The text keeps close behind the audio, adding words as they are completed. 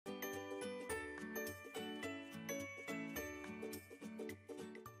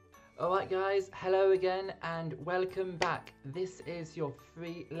Alright guys, hello again and welcome back. This is your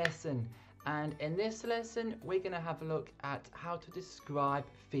free lesson, and in this lesson we're going to have a look at how to describe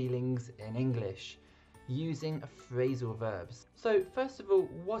feelings in English using phrasal verbs. So first of all,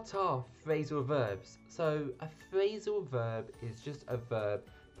 what are phrasal verbs? So a phrasal verb is just a verb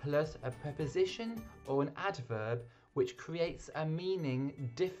plus a preposition or an adverb which creates a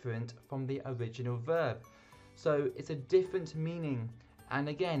meaning different from the original verb. So it's a different meaning, and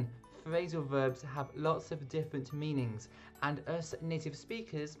again, phrasal verbs have lots of different meanings, and us native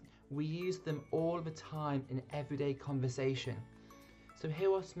speakers, we use them all the time in everyday conversation. So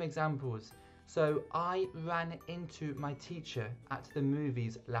here are some examples. So I ran into my teacher at the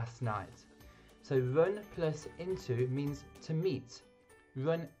movies last night. So run plus into means to meet.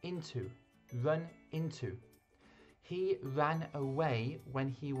 Run into, run into. He ran away when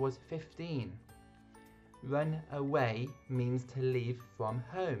he was 15. Run away means to leave from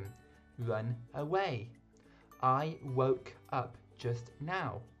home. Run away. I woke up just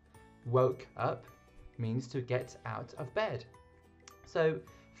now. Woke up means to get out of bed. So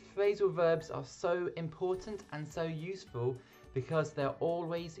phrasal verbs are so important and so useful because they're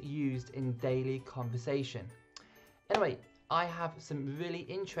always used in daily conversation. Anyway, I have some really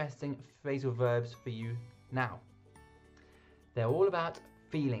interesting phrasal verbs for you now. They're all about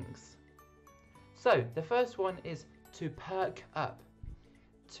feelings. So the first one is to perk up.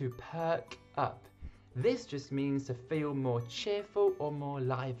 To perk up. This just means to feel more cheerful or more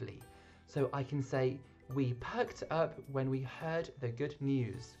lively. So I can say, we perked up when we heard the good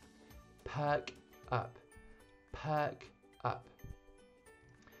news. Perk up. Perk up.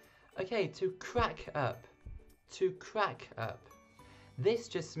 Okay, to crack up. To crack up. This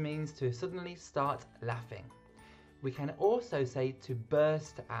just means to suddenly start laughing. We can also say to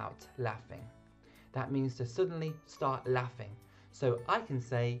burst out laughing. That means to suddenly start laughing. So I can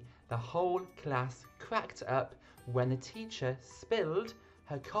say the whole class cracked up when the teacher spilled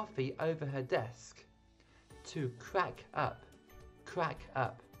her coffee over her desk. To crack up. Crack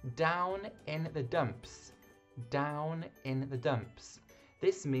up. Down in the dumps. Down in the dumps.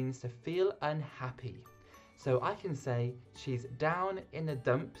 This means to feel unhappy. So I can say she's down in the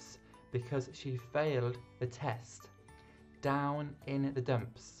dumps because she failed the test. Down in the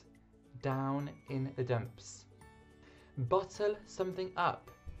dumps. Down in the dumps. Bottle something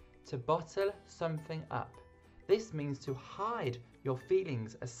up. To bottle something up. This means to hide your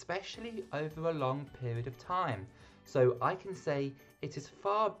feelings, especially over a long period of time. So I can say it is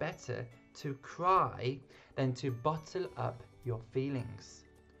far better to cry than to bottle up your feelings.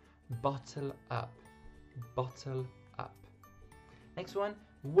 Bottle up. Bottle up. Next one,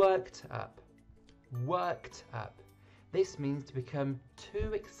 worked up. Worked up. This means to become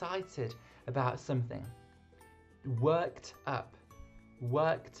too excited about something. Worked up.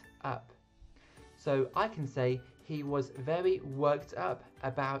 Worked up. So I can say he was very worked up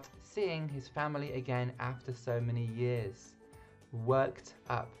about seeing his family again after so many years. Worked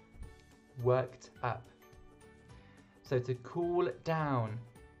up. Worked up. So to cool down.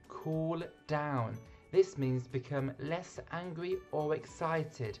 Cool down. This means to become less angry or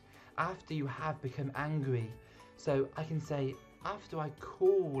excited after you have become angry. So I can say, after I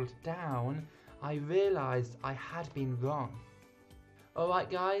cooled down, I realised I had been wrong.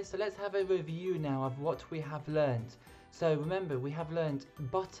 Alright guys, so let's have a review now of what we have learned. So remember, we have learned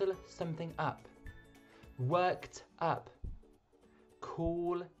bottle something up, worked up,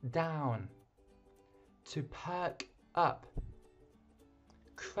 cool down, to perk up,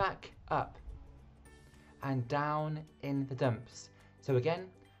 crack up, and down in the dumps. So again,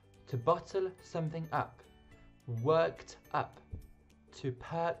 to bottle something up, worked up, to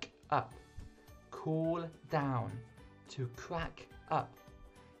perk up, cool down, to crack up,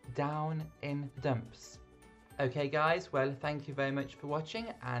 down in the dumps. Okay guys, well thank you very much for watching,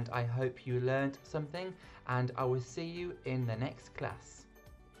 and I hope you learned something, and I will see you in the next class.